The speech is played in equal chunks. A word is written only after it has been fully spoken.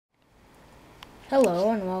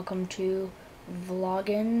Hello and welcome to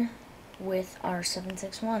Vlogging with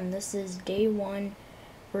R761. This is day 1,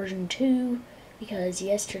 version 2, because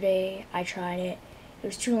yesterday I tried it. It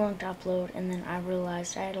was too long to upload, and then I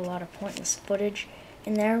realized I had a lot of pointless footage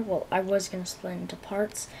in there. Well, I was going to split it into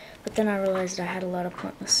parts, but then I realized I had a lot of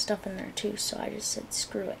pointless stuff in there too, so I just said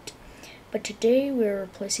screw it. But today we're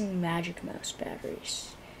replacing Magic Mouse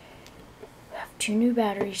batteries. I have 2 new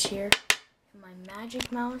batteries here. And my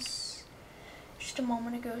Magic Mouse, just a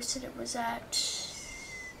moment ago, said it was at 5%.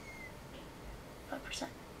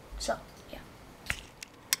 So, yeah.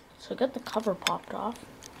 So I got the cover popped off.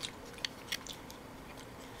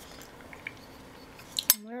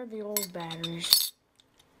 And where are the old batteries?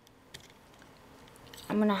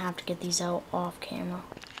 I'm gonna have to get these out off camera.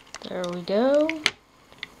 There we go.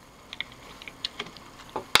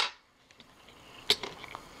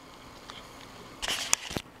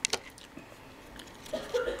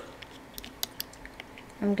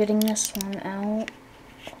 I'm getting this one out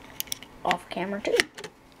off camera too.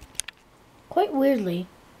 Quite weirdly,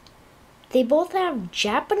 they both have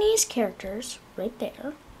Japanese characters right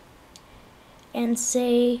there and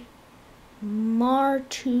say Mar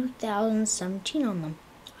 2017 on them.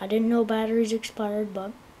 I didn't know batteries expired,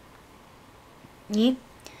 but yeah.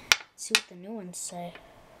 Let's see what the new ones say.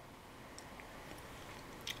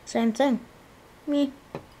 Same thing. Me.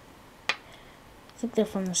 I think they're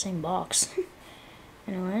from the same box.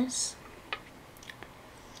 Anyways,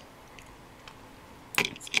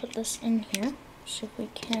 let's put this in here, see if we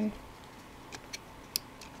can.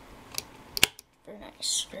 Very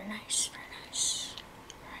nice, very nice, very nice.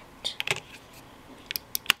 Right.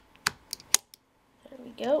 There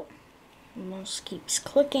we go. Almost keeps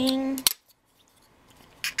clicking.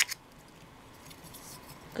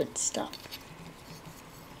 Good stuff.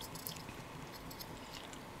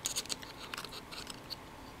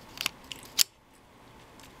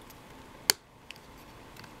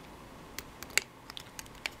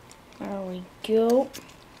 There we go.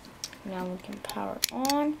 Now we can power it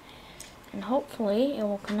on, and hopefully it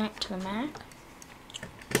will connect to the Mac.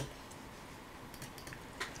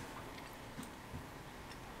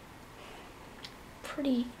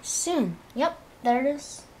 Pretty soon. Yep, there it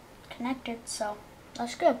is, connected, so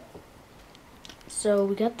that's good. So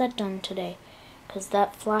we got that done today, because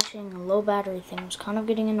that flashing low battery thing was kind of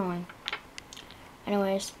getting annoying.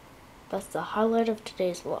 Anyways, that's the highlight of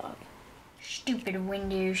today's vlog. Stupid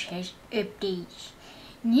Windows has updates.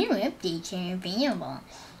 New updates are available.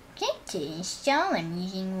 Click to install them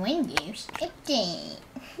using Windows Update.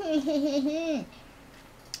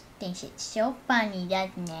 Thinks it's so funny,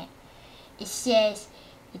 doesn't it? It says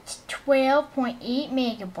it's 12.8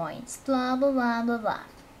 megabytes, blah blah blah blah blah.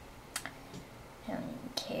 I don't even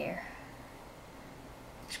care.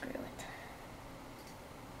 Screw it.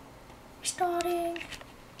 Starting.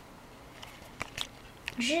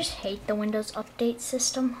 I just hate the Windows Update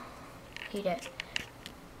system. Hate it.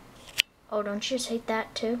 Oh, don't you just hate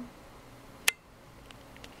that too?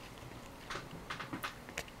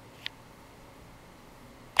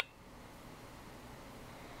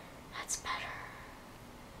 That's better.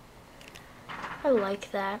 I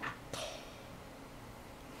like that.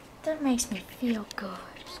 That makes me feel good.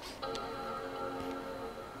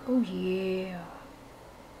 Oh yeah.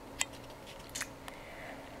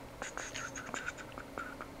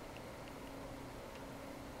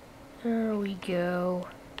 There we go.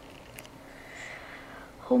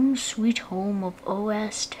 Home sweet home of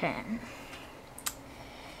OS X.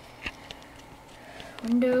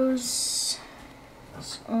 Windows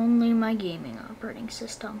is only my gaming operating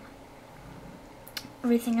system.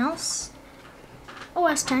 Everything else,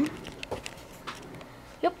 OS X.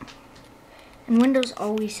 Yep. And Windows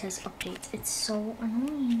always has updates. It's so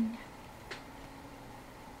annoying.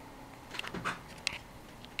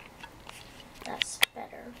 That's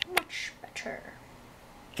better. Much better.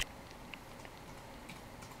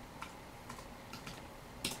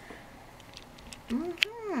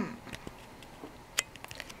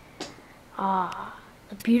 Ah,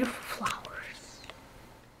 the beautiful flowers.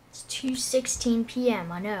 It's 2:16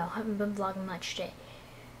 p.m. I know, I haven't been vlogging much today.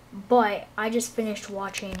 But I just finished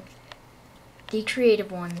watching the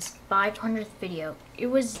Creative One's 500th video. It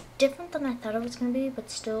was different than I thought it was going to be, but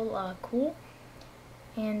still cool.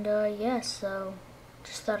 And yeah, so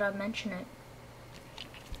just thought I'd mention it.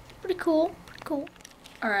 Pretty cool, pretty cool.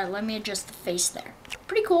 Alright, let me adjust the face there.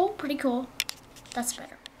 Pretty cool, pretty cool. That's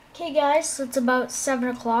better. Okay guys, so it's about 7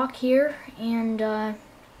 o'clock here, and you know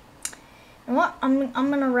what, I'm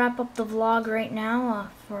gonna wrap up the vlog right now,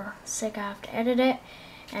 for sake I have to edit it,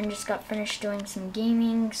 and just got finished doing some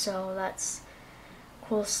gaming, so that's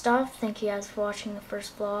cool stuff. Thank you guys for watching the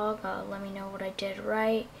first vlog. Let me know what I did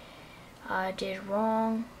right, did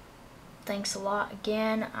wrong. Thanks a lot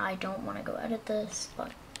again. I don't want to go edit this,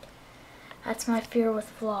 but that's my fear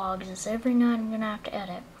with vlogs, is every night I'm gonna have to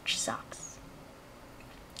edit, which sucks.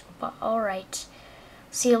 But alright,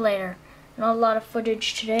 see you later. Not a lot of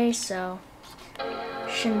footage today, so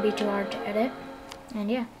shouldn't be too hard to edit.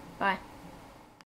 And yeah, bye.